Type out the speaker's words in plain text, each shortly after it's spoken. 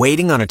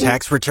Waiting on a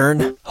tax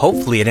return?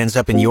 Hopefully it ends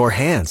up in your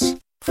hands.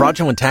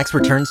 Fraudulent tax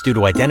returns due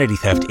to identity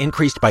theft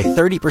increased by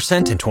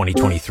 30% in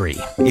 2023.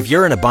 If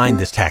you're in a bind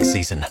this tax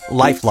season,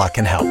 LifeLock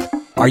can help.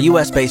 Our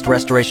U.S.-based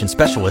restoration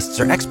specialists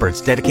are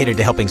experts dedicated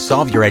to helping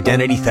solve your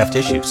identity theft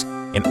issues.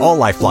 And all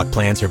LifeLock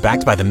plans are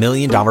backed by the $1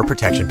 Million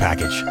Protection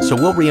Package. So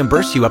we'll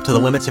reimburse you up to the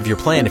limits of your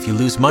plan if you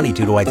lose money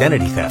due to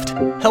identity theft.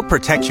 Help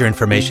protect your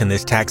information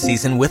this tax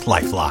season with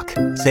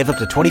LifeLock. Save up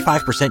to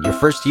 25% your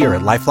first year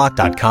at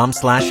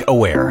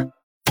LifeLock.com/aware.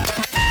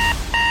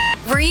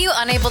 Were you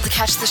unable to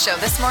catch the show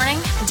this morning?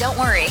 Don't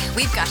worry,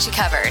 we've got you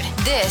covered.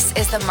 This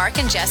is the Mark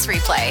and Jess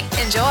Replay.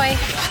 Enjoy.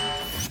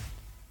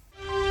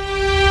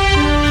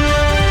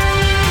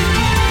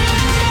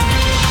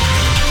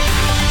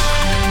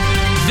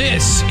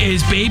 This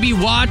is Baby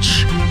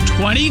Watch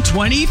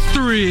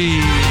 2023.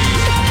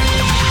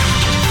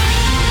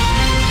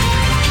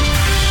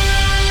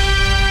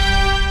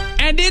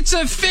 And it's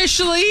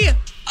officially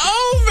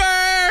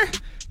over.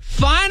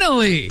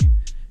 Finally,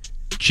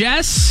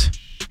 Jess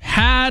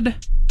had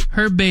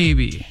her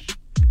baby.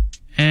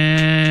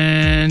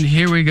 And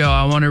here we go.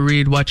 I want to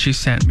read what she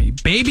sent me.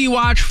 Baby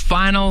Watch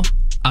final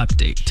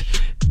update.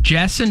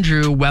 Jess and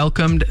Drew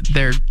welcomed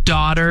their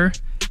daughter,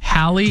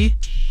 Hallie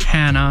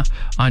Hannah,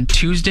 on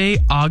Tuesday,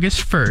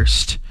 August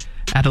 1st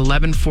at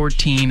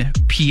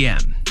 11:14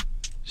 p.m.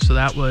 So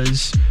that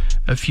was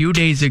a few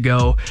days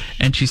ago.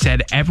 And she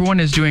said, everyone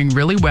is doing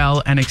really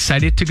well and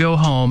excited to go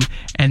home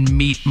and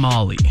meet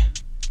Molly.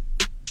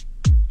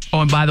 Oh,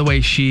 and by the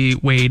way, she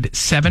weighed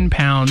 7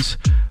 pounds,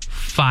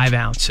 5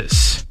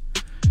 ounces.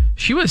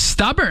 She was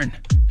stubborn.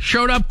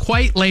 Showed up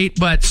quite late,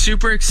 but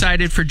super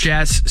excited for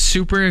Jess.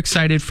 Super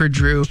excited for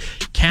Drew.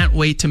 Can't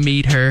wait to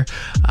meet her.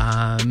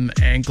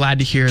 And glad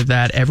to hear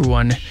that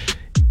everyone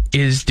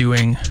is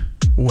doing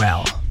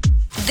well.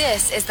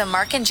 This is the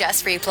Mark and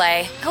Jess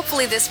Replay.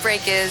 Hopefully this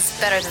break is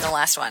better than the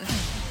last one.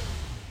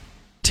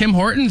 Tim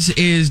Hortons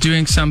is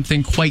doing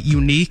something quite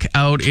unique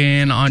out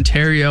in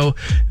Ontario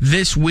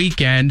this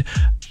weekend.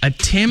 A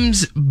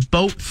Tim's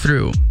boat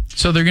through.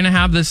 So they're going to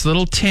have this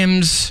little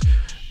Tim's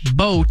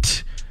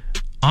boat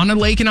on a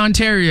lake in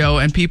Ontario,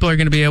 and people are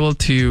going to be able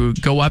to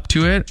go up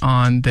to it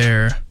on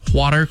their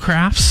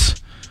watercrafts,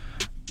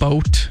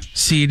 boat,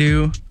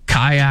 sea-doo,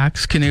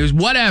 kayaks, canoes,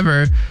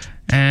 whatever,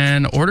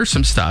 and order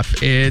some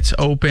stuff. It's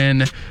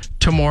open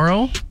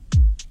tomorrow,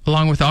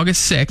 along with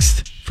August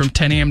 6th, from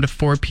 10 a.m. to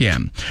 4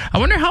 p.m. I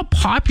wonder how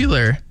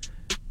popular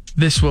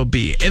this will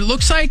be. It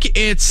looks like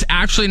it's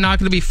actually not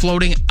going to be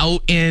floating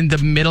out in the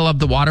middle of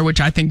the water,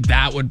 which I think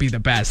that would be the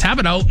best. Have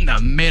it out in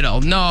the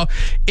middle. No,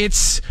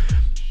 it's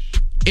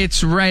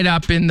right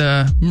up in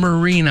the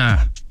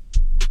marina.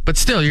 But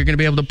still, you're going to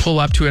be able to pull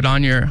up to it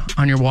on your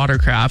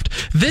watercraft.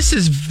 This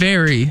is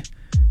very,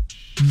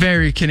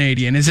 very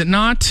Canadian, is it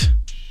not?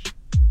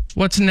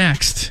 What's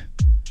next?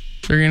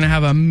 They're going to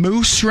have a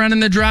moose running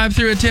the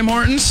drive-thru at Tim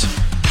Hortons?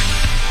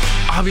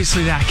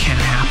 Obviously, that can't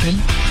happen.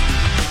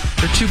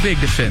 They're too big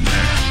to fit in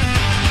there.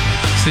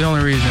 It's the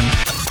only reason.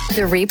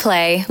 The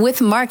Replay with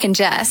Mark and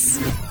Jess.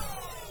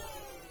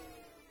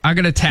 I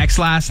got a text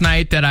last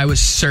night that I was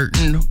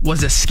certain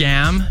was a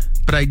scam,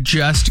 but I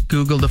just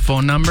Googled the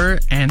phone number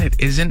and it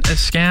isn't a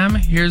scam.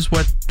 Here's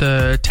what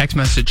the text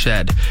message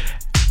said.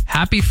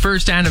 Happy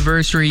first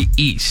anniversary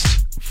East.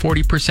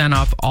 40%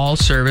 off all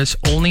service.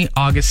 Only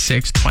August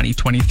 6,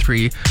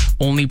 2023.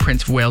 Only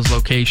Prince of Wales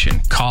location.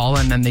 Call,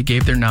 and then they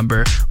gave their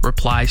number.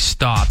 Reply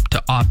stop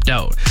to opt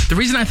out. The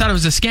reason I thought it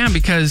was a scam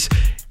because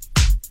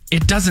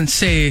it doesn't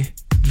say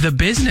the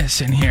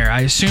business in here.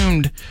 I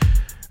assume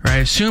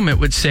it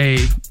would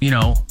say,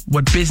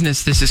 what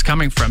business this is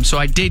coming from. So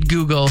I did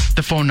Google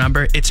the phone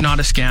number. It's not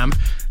a scam.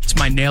 It's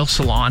my nail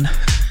salon.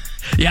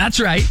 Yeah,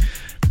 that's right.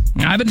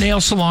 I have a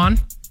nail salon.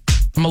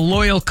 I'm a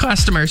loyal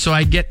customer, so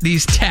I get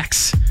these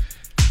texts.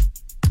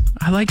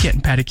 I like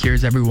getting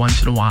pedicures every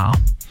once in a while.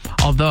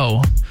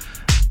 Although,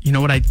 you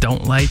know what I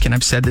don't like? And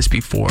I've said this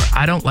before.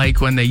 I don't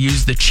like when they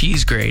use the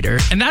cheese grater.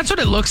 And that's what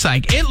it looks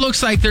like. It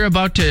looks like they're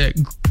about to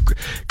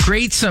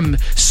grate some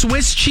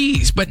Swiss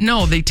cheese. But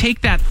no, they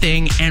take that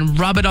thing and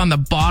rub it on the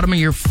bottom of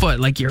your foot,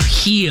 like your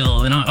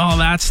heel and all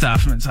that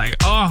stuff. And it's like,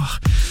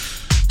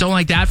 don't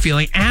like that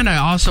feeling. And I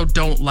also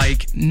don't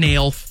like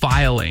nail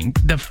filing.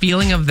 The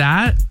feeling of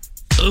that,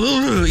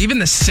 even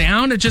the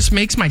sound, it just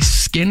makes my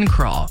skin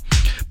crawl.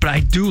 But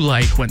I do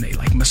like when they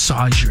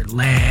massage your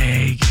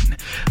leg and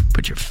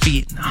put your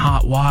feet in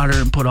hot water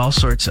and put all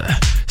sorts of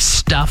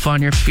stuff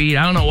on your feet.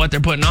 I don't know what they're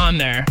putting on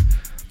there,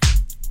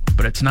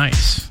 but it's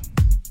nice.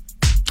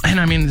 And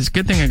I mean, it's a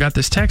good thing I got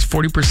this text,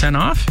 40%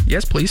 off.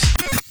 Yes, please.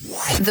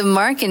 The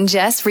Mark and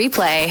Jess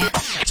Replay.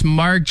 It's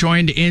Mark,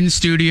 joined in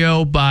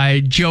studio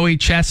by Joey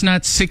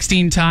Chestnut,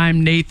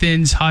 16-time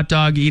Nathan's hot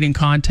dog eating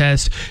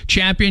contest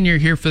champion. You're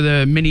here for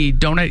the mini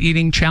donut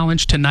eating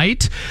challenge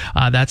tonight.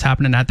 That's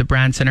happening at the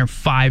Brand Center,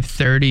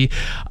 5:30.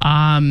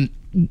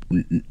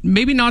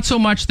 Maybe not so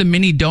much the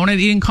mini donut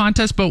eating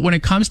contest, but when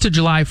it comes to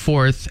July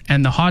 4th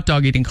and the hot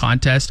dog eating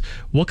contest,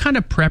 what kind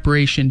of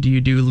preparation do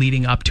you do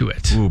leading up to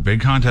it? Ooh,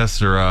 big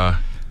contests are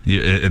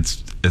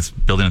it's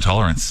building a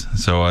tolerance.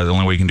 So the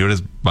only way you can do it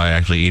is by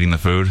actually eating the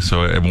food.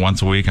 So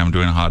once a week, I'm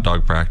doing a hot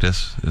dog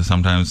practice.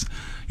 Sometimes,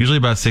 usually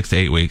about 6 to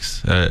 8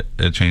 weeks.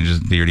 It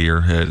changes year to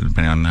year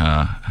depending on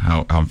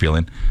how I'm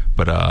feeling.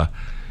 But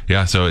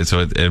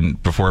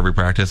and before every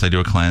practice, I do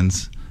a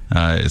cleanse.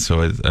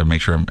 So I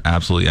make sure I'm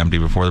absolutely empty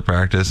before the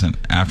practice, and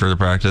after the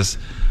practice,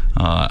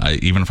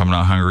 even if I'm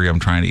not hungry, I'm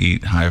trying to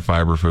eat high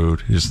fiber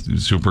food,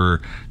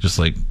 just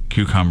like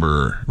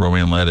cucumber,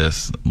 romaine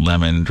lettuce,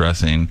 lemon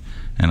dressing,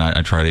 and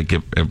I try to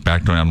get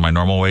back to my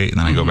normal weight, and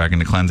then I go back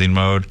into cleansing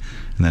mode,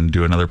 and then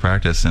do another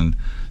practice and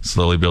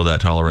slowly build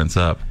that tolerance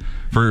up.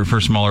 For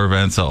smaller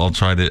events, I'll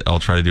try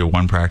to do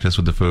one practice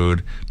with the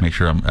food, make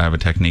sure I have a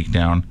technique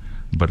down,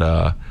 but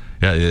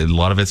a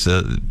lot of it's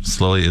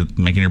slowly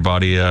making your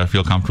body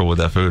feel comfortable with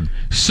that food.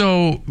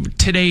 So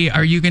today,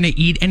 are you going to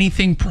eat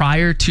anything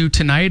prior to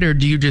tonight, or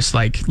do you just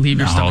leave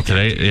your stomach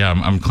today empty? Yeah,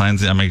 I'm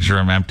cleansing. I make sure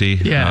I'm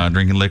empty. Yeah.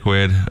 Drinking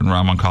liquid. I'm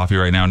on coffee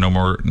right now. No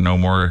more.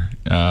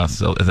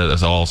 So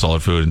it's all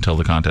solid food until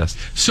the contest.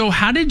 So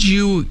how did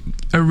you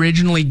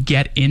originally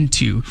get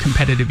into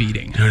competitive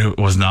eating? Dude, it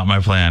was not my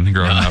plan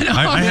growing up.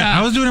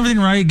 I was doing everything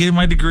right, getting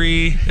my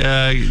degree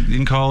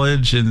in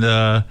college,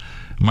 and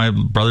my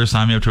brother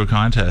signed me up to a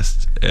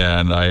contest,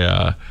 and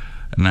I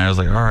was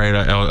like, all right.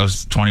 I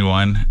was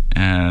 21,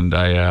 and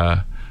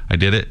I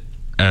did it.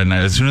 And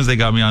as soon as they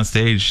got me on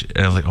stage,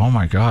 I was like, oh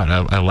my god,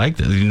 I liked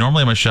it.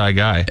 Normally I'm a shy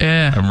guy.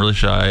 Yeah. I'm really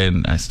shy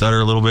and I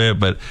stutter a little bit,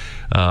 but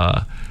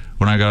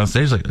when I got on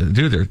stage,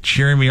 dude, they're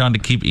cheering me on to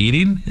keep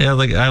eating. Yeah,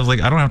 I was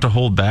like, I don't have to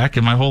hold back.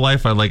 In my whole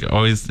life, I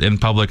always in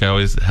public, I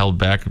always held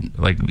back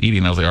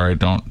eating. I was like, all right,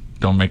 don't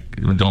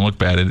look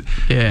bad.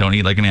 Don't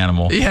eat like an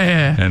animal.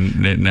 Yeah.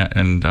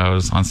 And I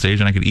was on stage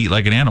and I could eat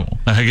like an animal.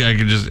 I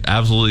could just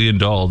absolutely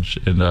indulge.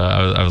 And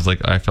I was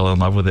like, I fell in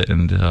love with it.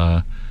 And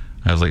I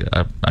was like,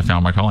 I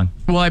found my calling.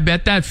 Well, I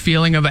bet that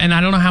feeling of, and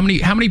I don't know how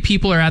many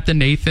people are at the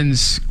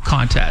Nathan's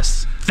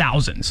contest.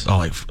 Thousands.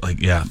 Oh,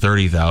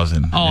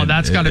 30,000. Oh,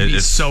 that's got to be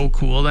so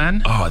cool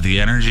then. Oh,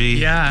 the energy.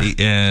 Yeah.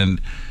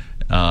 And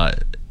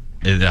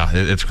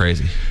it's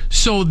crazy.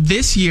 So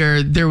this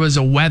year there was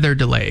a weather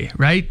delay,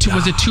 right?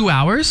 Was it 2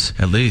 hours?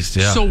 At least,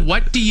 yeah. So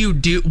what do you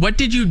do? What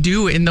did you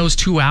do in those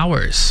 2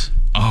 hours?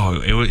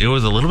 Oh, it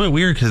was a little bit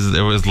weird because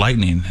there was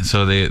lightning.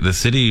 So the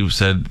city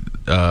said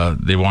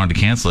they wanted to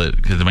cancel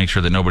it to make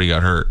sure that nobody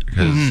got hurt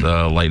because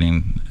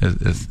lightning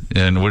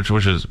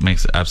which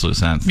makes absolute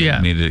sense.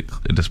 Yeah, they needed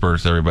to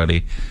disperse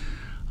everybody,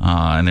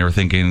 and they were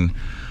thinking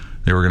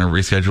they were going to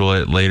reschedule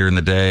it later in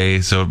the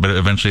day. So, but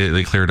eventually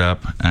they cleared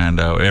up, and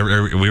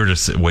we were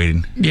just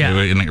waiting. Yeah,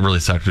 and it really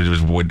sucked. It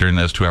was during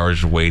those 2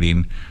 hours just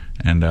waiting,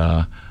 and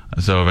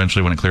so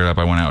eventually when it cleared up,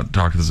 I went out and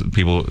talked to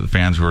the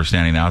fans who were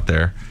standing out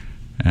there.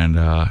 And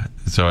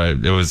so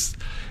it was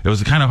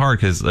kind of hard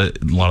because a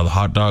lot of the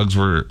hot dogs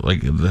were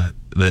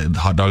the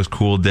hot dogs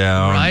cooled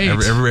down. Right.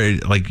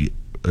 Everybody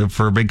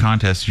for a big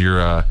contest, you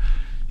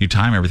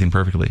time everything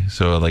perfectly.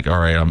 So all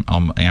right, I'm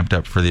amped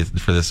up for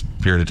this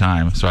period of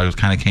time. So I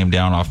kind of came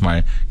down off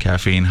my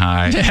caffeine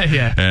high.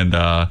 Yeah. And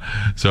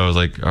so I was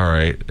like, all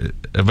right,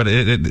 but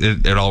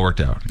it all worked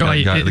out. Got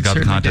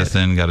the contest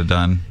in, got it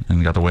done,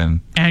 and got the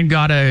win. And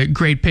got a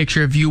great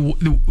picture of you.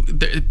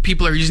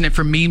 People are using it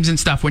for memes and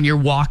stuff when you're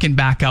walking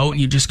back out and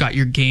you just got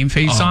your game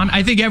face on.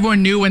 I think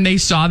everyone knew when they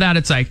saw that.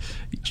 It's like,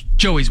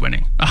 Joey's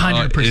winning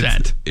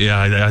 100%.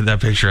 Yeah, that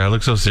picture. I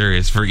look so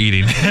serious for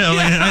eating.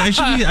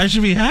 I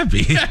should be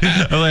happy.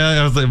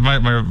 I was like,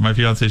 my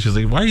fiance, she's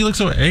like, why do you look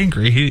so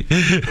angry?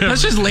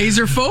 That's just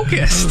laser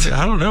focused.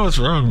 I don't know what's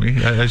wrong with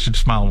me. I should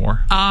smile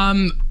more.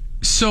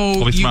 So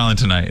we'll be smiling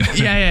tonight.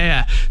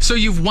 Yeah. So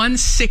you've won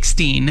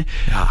 16.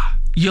 Yeah.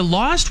 You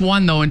lost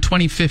one though in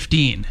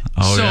 2015.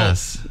 Oh, so,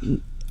 yes.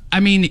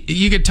 I mean,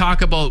 you could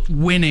talk about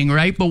winning,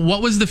 right? But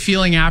what was the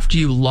feeling after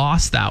you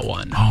lost that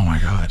one? Oh my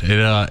God,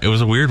 it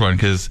was a weird one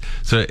because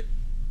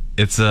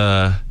it's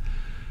I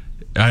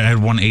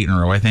had won 8 in a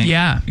row, I think.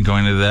 Yeah.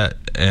 Going into that,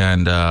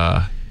 and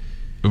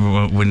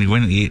when you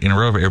win 8 in a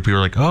row, people were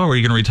like, "Oh, are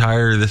you going to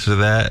retire? This or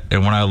that?"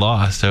 And when I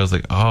lost, I was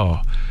like,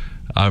 "Oh,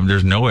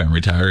 there's no way I'm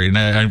retiring.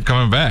 I'm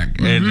coming back."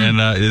 Mm-hmm.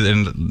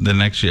 And the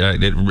next year,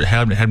 it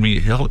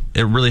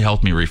really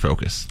helped me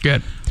refocus.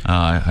 Good.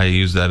 I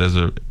used that as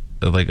a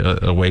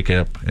wake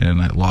up,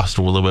 and I lost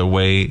a little bit of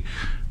weight,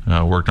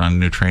 worked on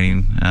new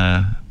training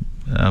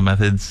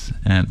methods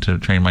and to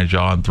train my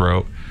jaw and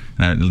throat,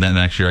 and then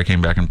next year I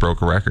came back and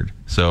broke a record.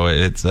 So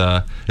it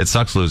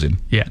sucks losing,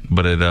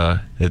 but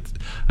I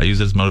use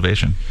it as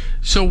motivation.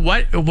 So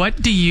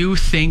what do you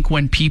think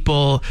when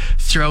people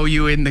throw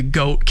you in the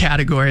GOAT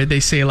category? They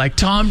say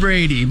Tom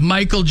Brady,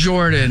 Michael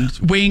Jordan,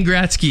 Wayne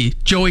Gretzky,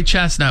 Joey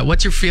Chestnut.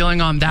 What's your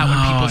feeling on that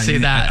when people say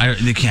that?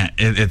 You can't.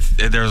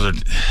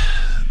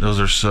 Those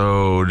are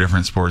so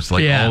different sports.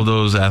 All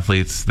those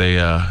athletes, they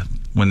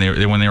when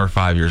they were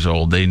 5 years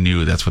old, they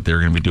knew that's what they were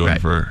going to be doing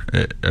for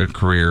a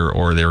career,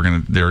 or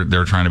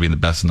they're trying to be the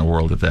best in the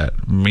world at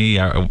that. Me,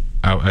 I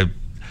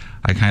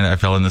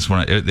fell in this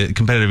one.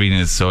 Competitive eating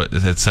it's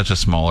such a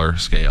smaller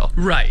scale,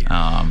 right?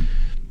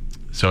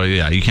 So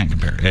yeah, you can't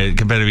compare.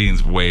 Competitive eating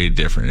is way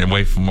different and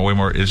way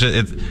more.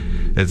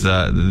 It's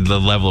the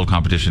level of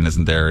competition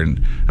isn't there,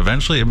 and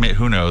eventually,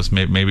 who knows?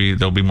 Maybe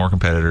there'll be more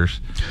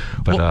competitors,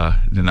 but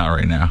not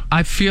right now.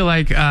 I feel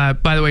like,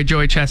 by the way,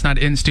 Joey Chestnut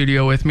in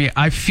studio with me.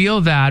 I feel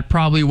that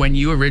probably when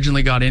you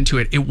originally got into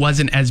it, it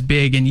wasn't as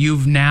big, and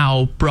you've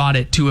now brought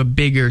it to a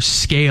bigger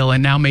scale,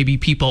 and now maybe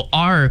people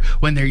are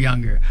when they're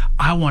younger.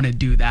 I want to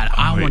do that.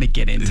 I want to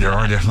get into. There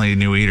are definitely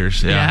new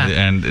eaters, yeah.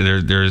 And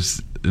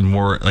there's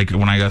more, like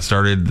when I got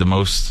started, the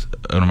most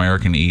an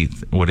American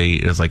would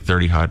eat is like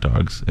 30 hot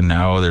dogs, and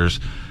now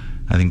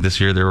I think this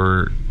year there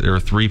were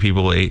 3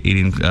 people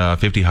eating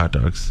 50 hot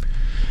dogs.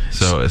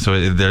 So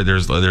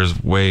there's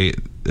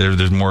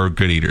more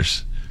good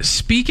eaters.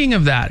 Speaking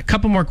of that, a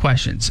couple more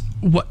questions.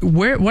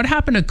 What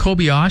happened to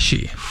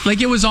Kobayashi?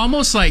 Like, it was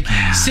almost like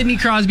Sidney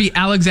Crosby,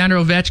 Alexander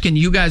Ovechkin.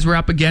 You guys were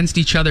up against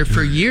each other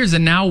for years,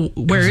 and now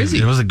where is he?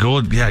 It was a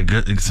good.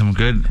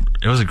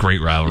 It was a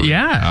great rivalry.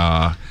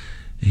 Yeah.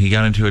 He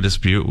got into a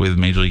dispute with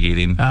Major League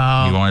Eating.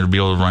 Oh. He wanted to be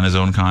able to run his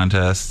own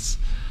contests.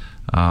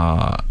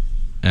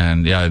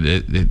 And yeah,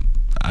 it didn't.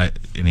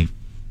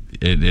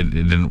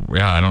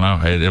 Yeah, I don't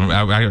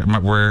know.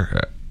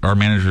 Where our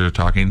managers are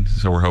talking,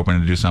 so we're hoping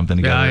to do something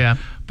together. Yeah.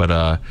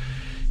 But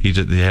he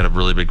had a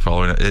really big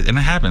following, and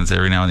it happens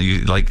every now and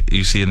then.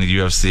 You see in the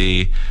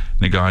UFC,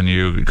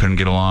 Ngannou couldn't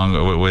get along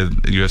with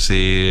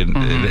UFC,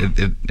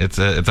 and it's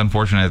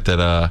unfortunate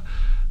that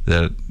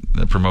the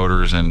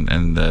promoters and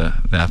the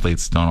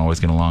athletes don't always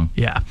get along.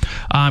 Yeah.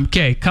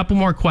 Okay, couple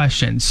more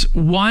questions.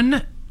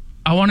 One,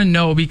 I want to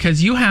know,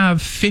 because you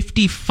have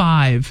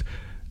 55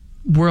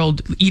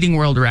 eating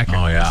world record.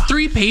 Oh, yeah.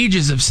 3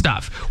 pages of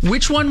stuff.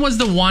 Which one was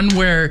the one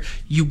where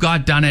you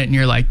got done it and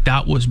you're like,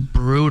 that was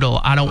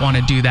brutal, I don't want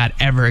to do that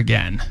ever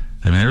again?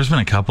 I mean, there's been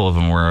a couple of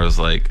them where I was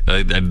like,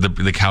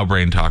 the cow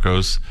brain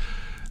tacos.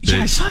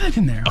 Yeah, I saw that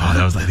in there. Oh,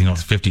 I think it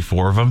was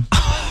 54 of them.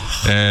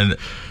 And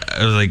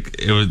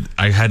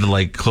I had to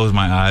like close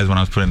my eyes when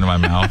I was putting it into my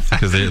mouth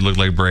because it looked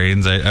like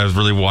brains. I was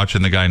really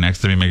watching the guy next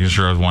to me, making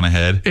sure I was one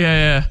ahead.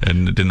 Yeah.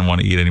 And didn't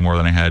want to eat any more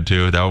than I had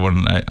to. That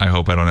one, I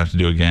hope I don't have to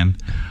do again.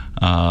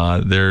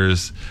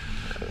 There's,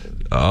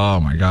 oh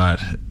my God.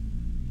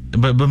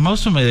 But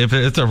most of them, if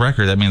it's a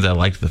record, that means I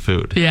liked the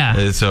food.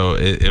 Yeah. So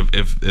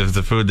if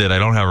the food that I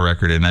don't have a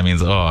record in, that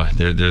means,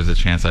 there's a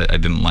chance I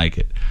didn't like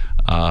it.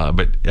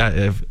 But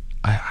yeah,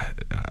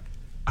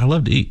 I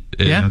love to eat.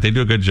 Yeah. If they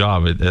do a good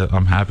job,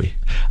 I'm happy.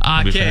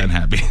 I'm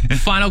happy.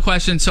 Final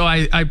question. So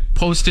I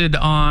posted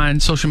on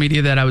social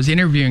media that I was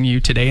interviewing you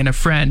today, and a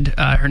friend,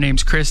 her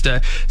name's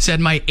Krista, said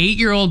my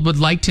 8-year-old would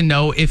like to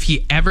know if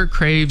he ever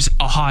craves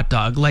a hot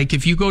dog. Like,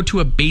 if you go to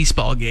a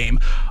baseball game,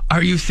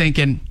 are you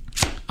thinking,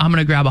 I'm going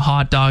to grab a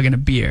hot dog and a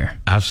beer?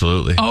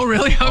 Absolutely. Oh,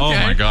 really? Okay. Oh,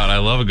 my God. I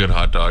love a good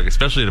hot dog,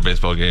 especially at a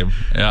baseball game.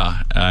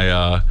 Yeah.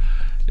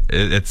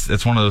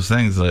 It's one of those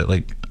things that,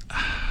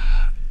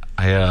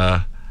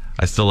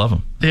 I still love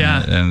them.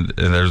 Yeah. And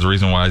there's a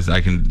reason why I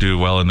can do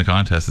well in the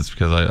contest. It's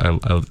because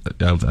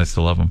I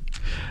still love them.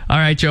 All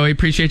right, Joey.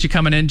 Appreciate you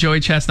coming in. Joey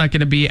Chestnut going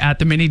to be at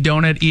the mini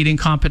donut eating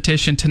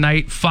competition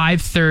tonight,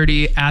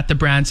 5:30 at the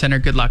Brand Center.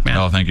 Good luck, man.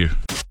 Oh, thank you.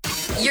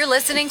 You're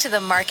listening to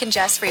the Mark and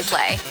Jess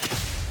Replay.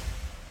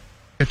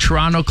 A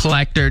Toronto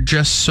collector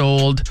just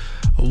sold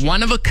a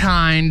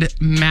one-of-a-kind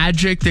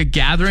Magic the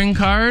Gathering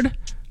card,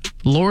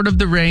 Lord of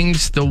the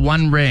Rings, the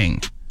One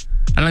Ring.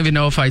 I don't even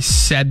know if I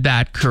said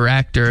that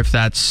correct or if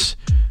that's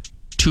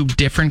 2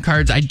 different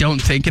cards. I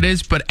don't think it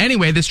is. But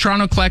anyway, this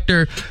Toronto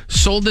collector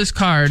sold this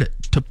card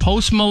to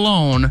Post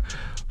Malone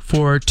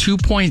for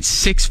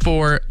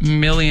 $2.64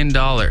 million.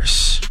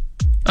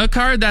 A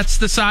card that's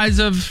the size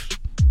of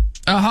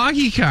a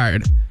hockey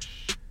card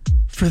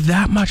for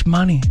that much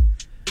money.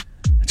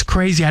 It's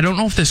crazy. I don't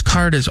know if this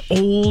card is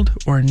old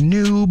or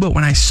new, but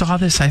when I saw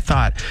this, I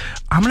thought,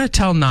 I'm going to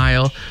tell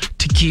Niall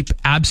to keep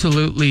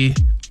absolutely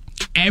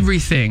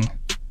everything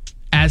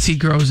as he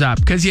grows up,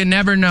 because you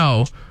never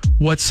know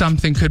what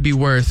something could be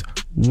worth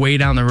way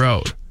down the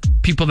road.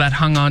 People that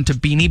hung on to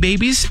Beanie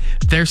Babies,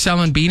 they're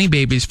selling Beanie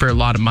Babies for a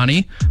lot of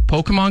money.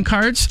 Pokemon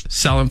cards,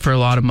 selling for a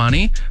lot of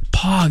money.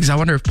 Pogs, I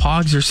wonder if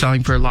Pogs are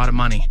selling for a lot of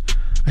money.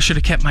 I should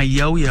have kept my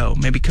yo-yo.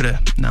 Maybe could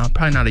have, no,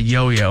 probably not a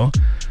yo-yo.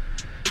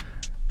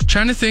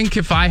 Trying to think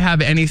if I have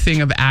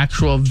anything of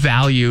actual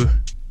value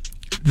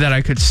that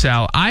I could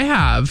sell. I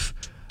have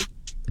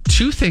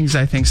 2 things,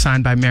 I think,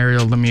 signed by Mario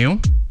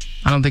Lemieux.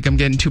 I don't think I'm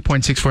getting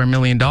 $2.64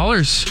 million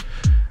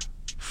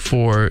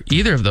for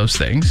either of those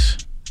things.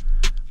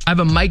 I have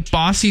a Mike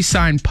Bossy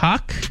signed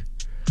puck.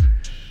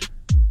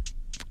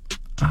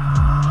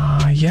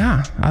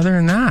 Yeah, other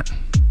than that,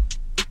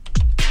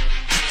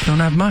 don't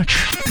have much.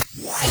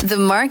 The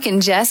Mark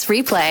and Jess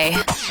Replay.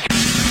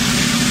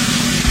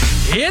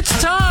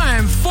 It's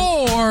time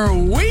for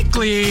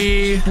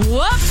Weekly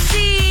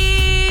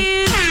Whoopsies!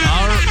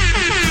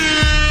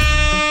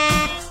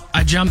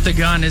 I jumped the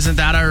gun. Isn't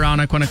that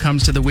ironic when it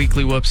comes to the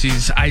Weekly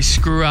Whoopsies? I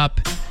screw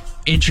up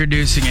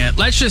introducing it.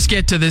 Let's just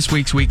get to this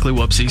week's Weekly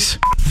Whoopsies.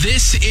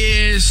 This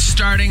is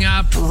starting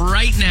up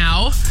right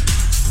now.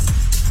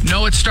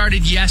 No, it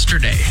started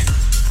yesterday.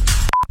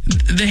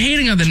 the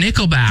hating of the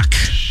Nickelback.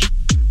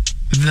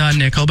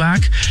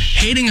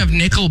 Hating of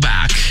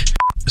Nickelback.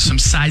 Some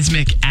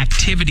seismic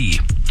activity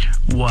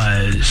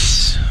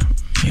was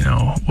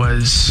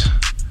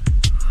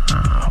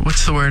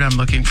what's the word I'm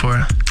looking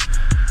for?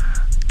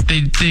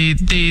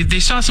 They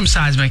saw some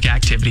seismic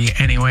activity.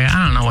 Anyway,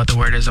 I don't know what the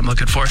word is I'm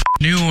looking for.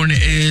 Noon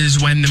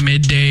is when the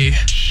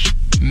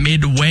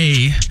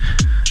midway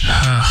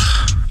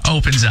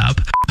opens up.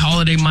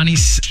 Holiday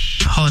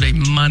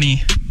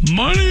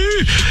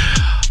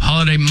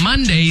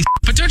Monday.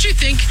 But don't you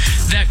think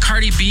that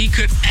Cardi B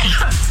could...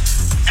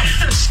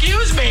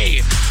 Excuse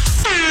me.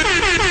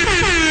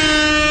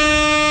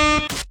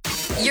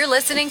 You're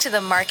listening to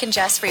the Mark and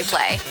Jess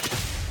Replay.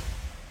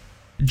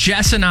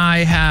 Jess and I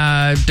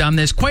have done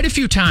this quite a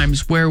few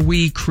times where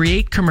we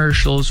create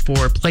commercials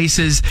for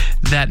places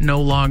that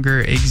no longer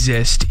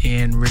exist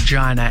in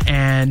Regina.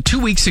 And 2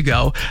 weeks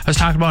ago, I was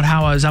talking about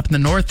how I was up in the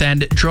North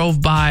End,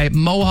 drove by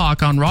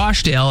Mohawk on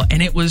Rochdale,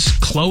 and it was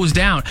closed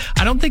down.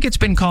 I don't think it's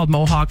been called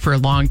Mohawk for a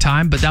long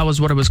time, but that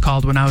was what it was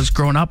called when I was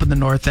growing up in the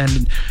North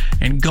End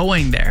and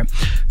going there.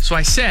 So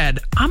I said,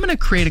 I'm going to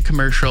create a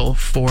commercial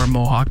for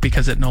Mohawk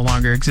because it no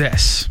longer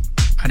exists.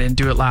 I didn't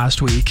do it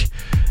last week.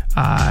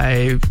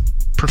 I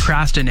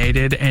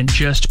procrastinated and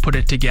just put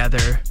it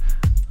together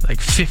like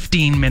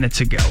 15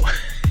 minutes ago.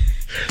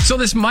 So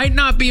this might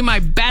not be my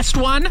best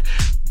one,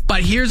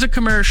 but here's a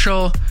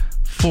commercial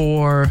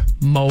for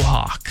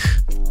Mohawk.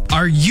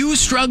 Are you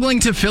struggling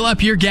to fill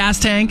up your gas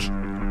tank?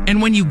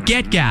 And when you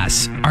get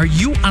gas, are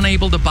you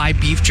unable to buy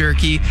beef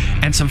jerky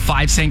and some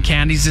 5-cent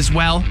candies as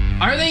well?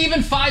 Are they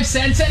even 5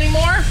 cents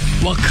anymore?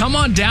 Well, come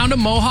on down to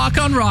Mohawk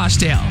on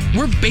Rochdale.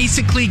 We're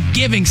basically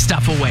giving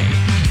stuff away,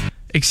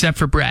 except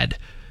for bread.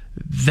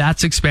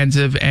 That's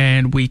expensive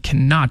and we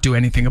cannot do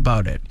anything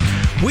about it.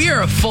 We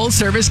are a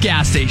full-service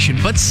gas station,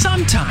 but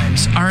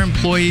sometimes our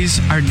employees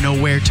are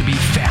nowhere to be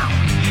found.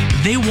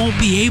 They won't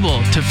be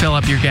able to fill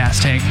up your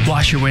gas tank,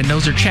 wash your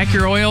windows, or check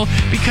your oil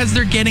because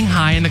they're getting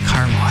high in the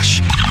car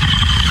wash.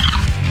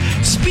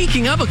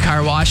 Speaking of a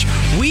car wash,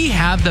 we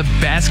have the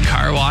best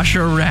car wash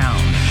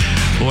around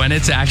when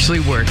it's actually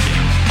working.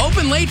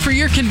 Open late for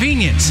your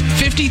convenience.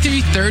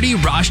 5330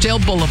 Rochdale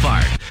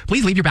Boulevard.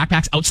 Please leave your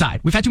backpacks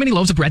outside. We've had too many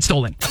loaves of bread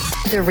stolen.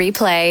 The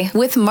Replay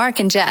with Mark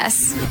and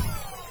Jess.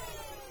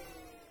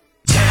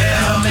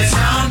 Tell me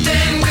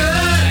something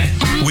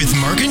good with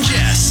Mark and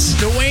Jess.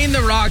 Dwayne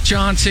 "The Rock"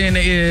 Johnson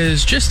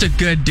is just a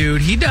good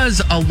dude. He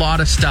does a lot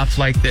of stuff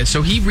like this.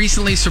 So he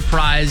recently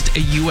surprised a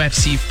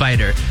UFC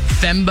fighter,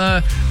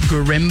 Themba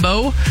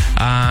Gorimbo.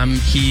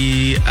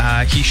 He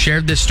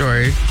shared this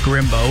story,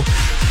 Gorimbo,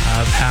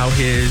 of how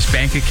his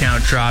bank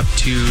account dropped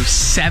to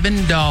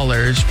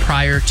 $7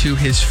 prior to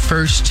his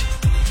first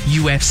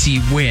UFC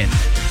win.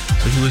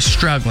 So he was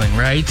struggling,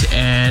 right?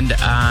 And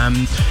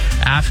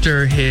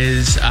after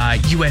his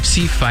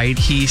UFC fight,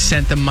 he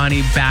sent the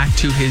money back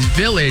to his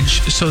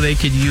village so they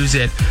could use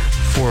it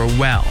for a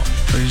well.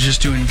 So he's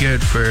just doing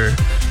good for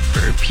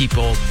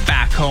people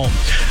back home.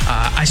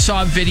 I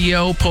saw a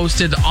video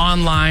posted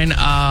online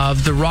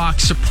of The Rock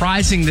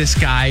surprising this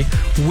guy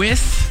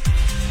with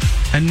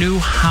a new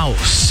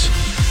house.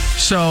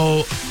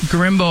 So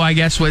Gorimbo, I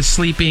guess, was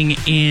sleeping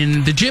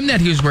in the gym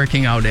that he was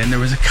working out in. There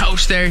was a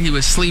couch there. He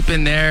was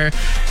sleeping there,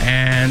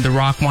 and The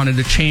Rock wanted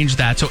to change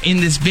that. So in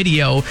this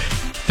video,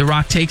 The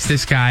Rock takes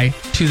this guy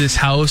to this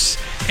house,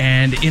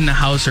 and in the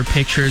house are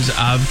pictures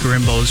of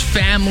Gorimbo's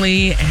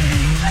family, and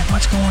he's like,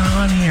 what's going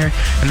on here?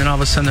 And then all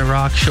of a sudden, The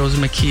Rock shows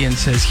him a key and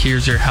says,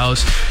 here's your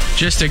house.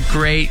 Just a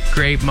great,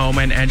 great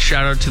moment, and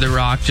shout out to The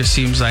Rock. Just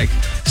seems like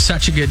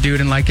such a good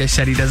dude, and like I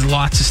said, he does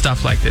lots of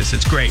stuff like this.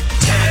 It's great.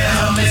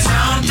 Tell me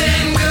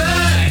something good.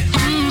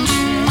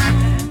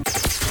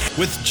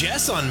 With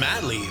Jess on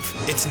mat leave,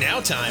 it's now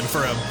time for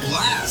a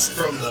blast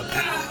from the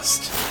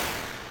past.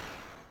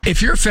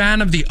 If you're a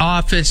fan of The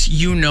Office,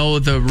 you know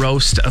the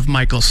roast of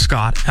Michael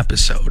Scott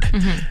episode.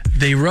 Mm-hmm.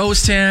 They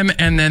roast him,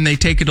 and then they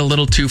take it a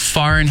little too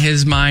far in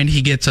his mind.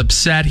 He gets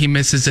upset. He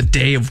misses a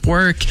day of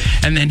work,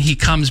 and then he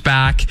comes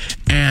back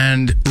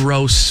and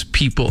roasts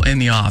people in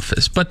the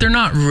office. But they're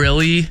not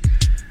really,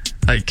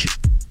 like...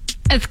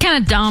 It's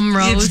kind of dumb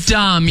roast. It's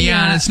dumb,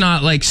 yeah, and it's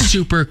not, like,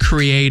 super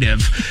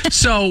creative.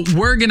 So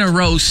we're going to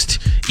roast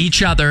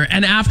each other,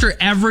 and after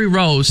every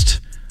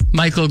roast,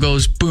 Michael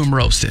goes, boom,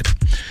 roasted.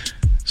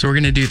 So we're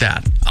going to do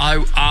that.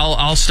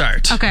 I'll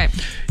start. Okay.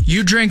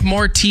 You drink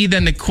more tea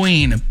than the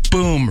Queen.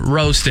 Boom,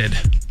 roasted.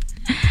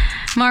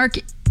 Mark,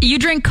 you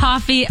drink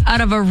coffee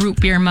out of a root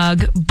beer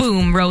mug.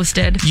 Boom,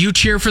 roasted. You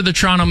cheer for the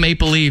Toronto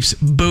Maple Leafs.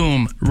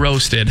 Boom,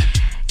 roasted.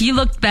 You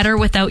look better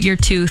without your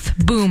tooth.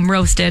 Boom,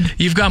 roasted.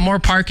 You've got more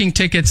parking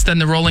tickets than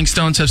the Rolling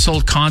Stones have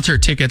sold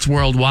concert tickets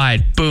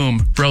worldwide.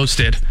 Boom,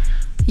 roasted.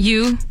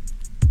 You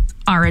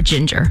are a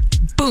ginger.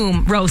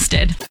 Boom,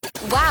 roasted.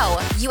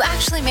 Wow, you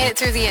actually made it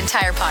through the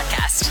entire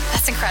podcast.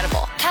 That's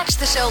incredible. Catch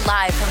the show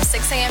live from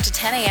 6 a.m. to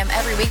 10 a.m.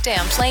 every weekday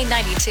on Play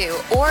 92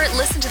 or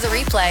listen to the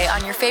replay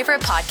on your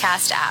favorite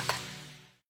podcast app.